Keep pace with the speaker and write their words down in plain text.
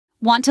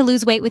Want to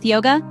lose weight with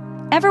yoga?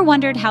 Ever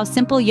wondered how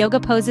simple yoga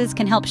poses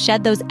can help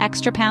shed those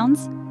extra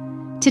pounds?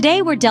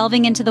 Today we're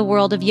delving into the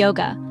world of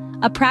yoga,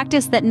 a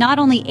practice that not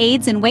only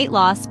aids in weight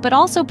loss but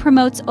also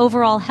promotes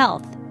overall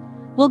health.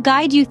 We'll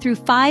guide you through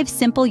 5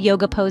 simple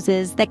yoga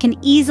poses that can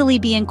easily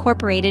be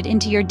incorporated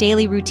into your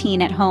daily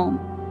routine at home.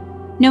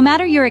 No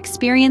matter your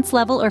experience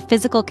level or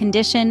physical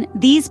condition,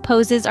 these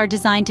poses are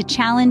designed to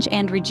challenge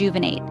and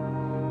rejuvenate.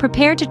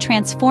 Prepare to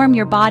transform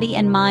your body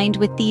and mind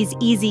with these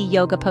easy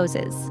yoga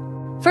poses.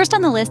 First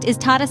on the list is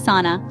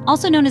Tadasana,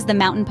 also known as the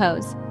mountain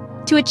pose.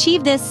 To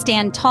achieve this,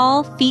 stand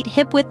tall, feet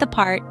hip-width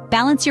apart,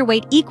 balance your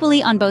weight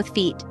equally on both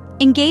feet.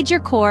 Engage your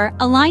core,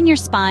 align your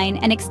spine,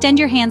 and extend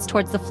your hands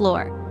towards the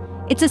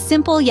floor. It's a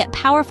simple yet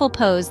powerful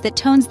pose that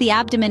tones the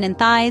abdomen and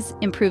thighs,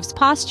 improves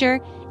posture,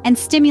 and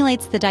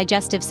stimulates the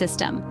digestive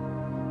system.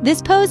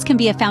 This pose can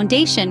be a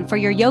foundation for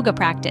your yoga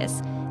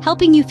practice,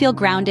 helping you feel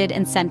grounded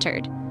and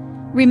centered.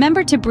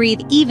 Remember to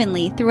breathe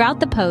evenly throughout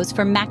the pose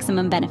for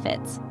maximum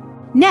benefits.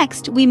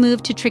 Next, we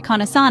move to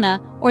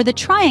Trikonasana, or the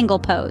triangle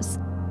pose.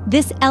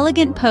 This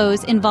elegant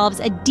pose involves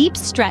a deep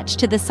stretch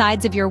to the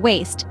sides of your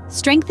waist,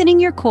 strengthening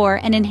your core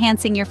and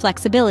enhancing your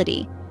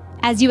flexibility.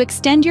 As you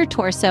extend your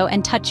torso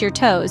and touch your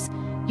toes,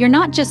 you're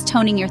not just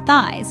toning your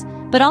thighs,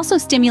 but also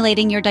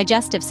stimulating your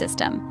digestive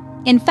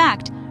system. In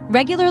fact,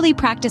 regularly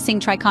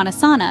practicing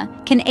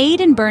Trikonasana can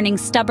aid in burning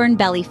stubborn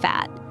belly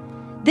fat.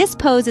 This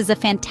pose is a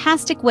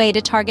fantastic way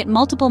to target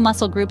multiple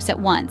muscle groups at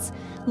once,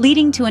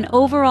 leading to an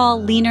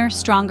overall leaner,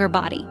 stronger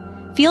body.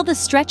 Feel the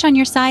stretch on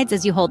your sides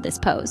as you hold this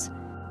pose.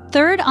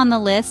 Third on the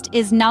list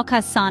is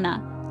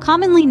Naukasana,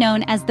 commonly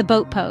known as the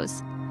boat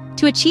pose.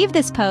 To achieve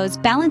this pose,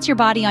 balance your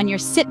body on your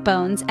sit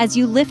bones as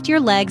you lift your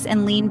legs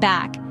and lean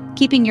back,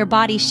 keeping your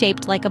body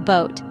shaped like a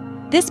boat.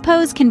 This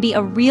pose can be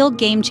a real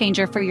game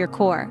changer for your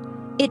core.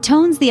 It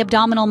tones the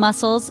abdominal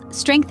muscles,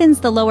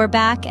 strengthens the lower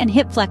back and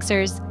hip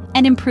flexors,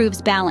 and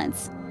improves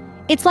balance.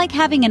 It's like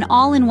having an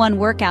all-in-one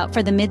workout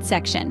for the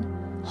midsection.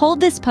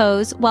 Hold this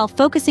pose while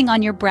focusing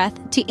on your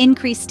breath to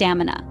increase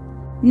stamina.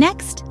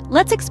 Next,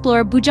 let's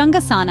explore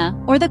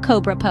Bhujangasana, or the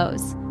cobra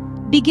pose.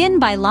 Begin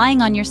by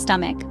lying on your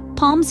stomach,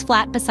 palms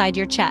flat beside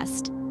your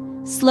chest.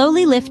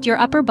 Slowly lift your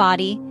upper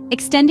body,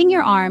 extending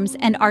your arms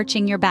and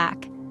arching your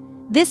back.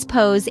 This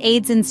pose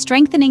aids in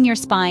strengthening your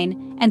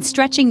spine and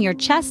stretching your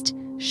chest,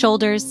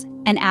 shoulders,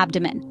 and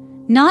abdomen.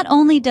 Not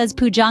only does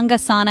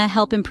Bhujangasana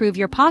help improve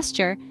your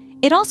posture,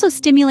 it also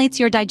stimulates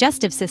your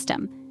digestive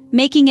system,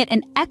 making it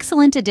an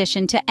excellent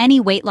addition to any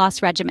weight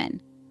loss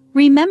regimen.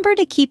 Remember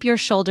to keep your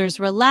shoulders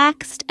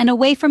relaxed and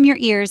away from your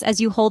ears as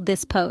you hold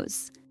this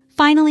pose.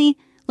 Finally,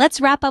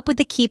 let's wrap up with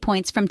the key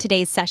points from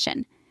today's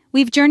session.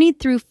 We've journeyed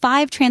through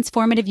 5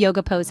 transformative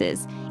yoga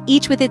poses,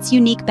 each with its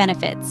unique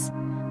benefits.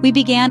 We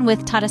began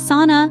with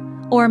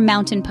Tadasana, or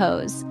mountain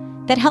pose,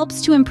 that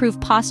helps to improve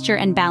posture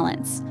and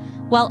balance,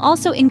 while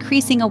also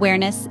increasing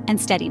awareness and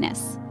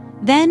steadiness.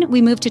 Then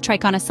we moved to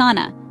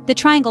Trikonasana, the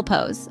triangle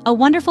pose, a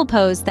wonderful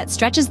pose that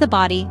stretches the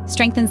body,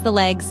 strengthens the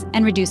legs,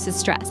 and reduces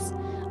stress.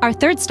 Our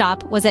third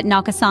stop was at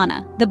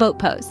Naukasana, the boat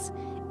pose.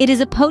 It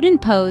is a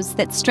potent pose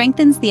that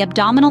strengthens the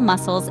abdominal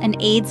muscles and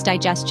aids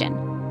digestion.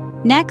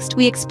 Next,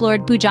 we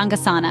explored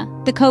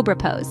Bhujangasana, the cobra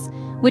pose,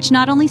 which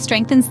not only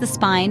strengthens the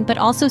spine but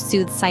also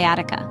soothes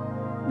sciatica.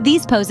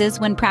 These poses,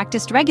 when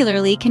practiced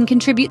regularly, can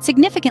contribute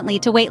significantly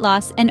to weight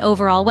loss and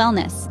overall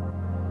wellness.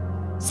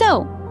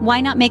 So,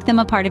 why not make them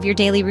a part of your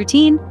daily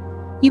routine?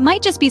 You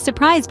might just be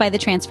surprised by the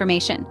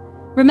transformation.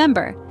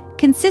 Remember,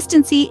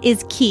 consistency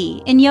is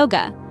key in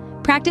yoga.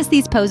 Practice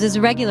these poses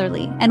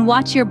regularly and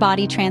watch your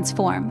body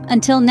transform.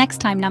 Until next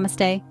time,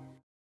 namaste.